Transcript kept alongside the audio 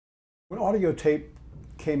When audio tape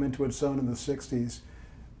came into its own in the 60s,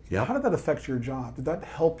 Yep. how did that affect your job? Did that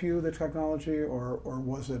help you, the technology, or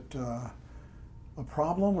was it a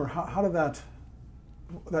problem? Or how did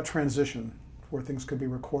that transition where things could be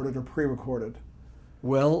recorded or pre-recorded?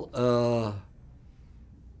 Well,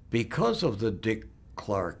 because of the Dick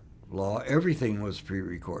Clark law, everything was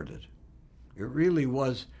pre-recorded. It really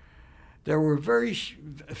was. There were very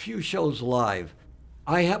few shows live.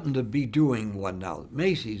 I happen to be doing one now.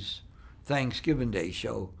 Macy's Thanksgiving Day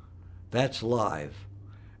show, that's live.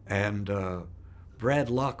 And Brad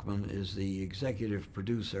Lockman is the executive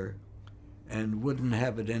producer and wouldn't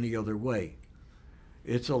have it any other way.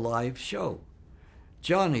 It's a live show.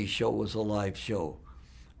 Johnny's show was a live show.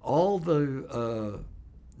 All the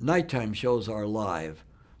nighttime shows are live,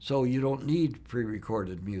 so you don't need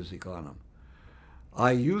pre-recorded music on them.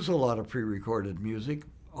 I use a lot of pre-recorded music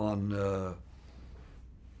on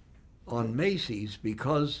Macy's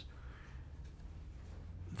because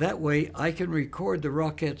that way I can record the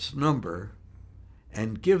Rockettes' number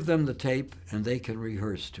and give them the tape and they can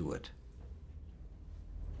rehearse to it.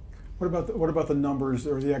 What about the numbers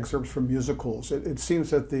or the excerpts from musicals? It seems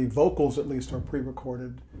that the vocals, at least, are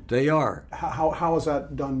pre-recorded. They are. How is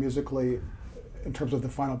that done musically in terms of the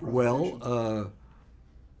final presentation? Well,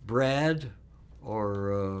 Brad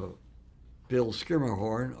or Bill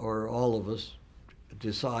Skimmerhorn or all of us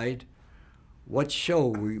decide what show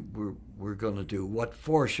we're going to do, what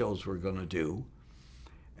 4 shows we're going to do,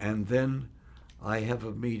 and then I have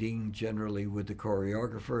a meeting generally with the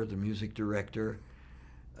choreographer, the music director,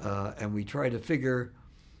 and we try to figure.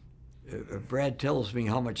 Brad tells me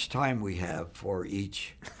how much time we have for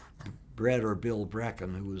each. Brad or Bill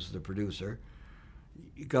Bracken, who was the producer,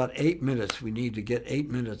 you got 8 minutes. We need to get 8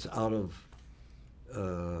 minutes out of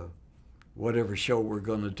whatever show we're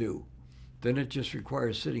going to do. Then it just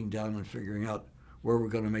requires sitting down and figuring out where we're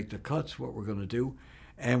going to make the cuts, what we're going to do,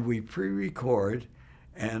 and we pre-record.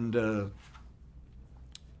 And the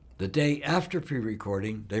day after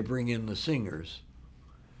pre-recording, they bring in the singers,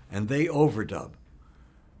 and they overdub.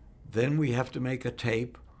 Then we have to make a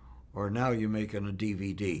tape, or now you're making a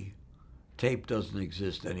DVD. Tape doesn't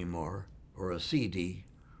exist anymore, or a CD,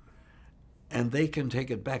 and they can take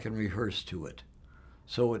it back and rehearse to it.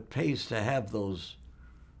 So it pays to have those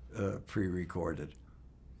pre-recorded.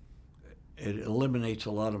 It eliminates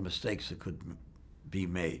a lot of mistakes that could be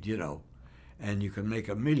made, and you can make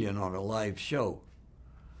 $1 million on a live show.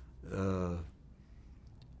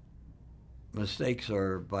 Mistakes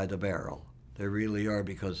are by the barrel. They really are,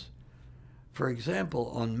 because, for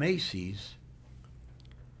example, on Macy's,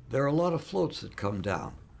 there are a lot of floats that come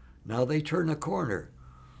down. Now they turn a corner.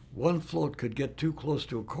 One float could get too close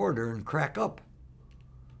to a corner and crack up.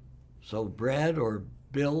 So Brad or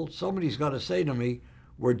Bill, somebody's got to say to me,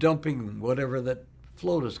 we're dumping whatever that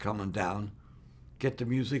float is coming down, get the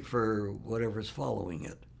music for whatever's following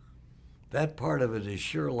it. That part of it is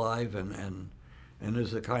sure live and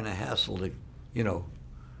is a kind of hassle to,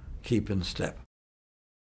 keep in step.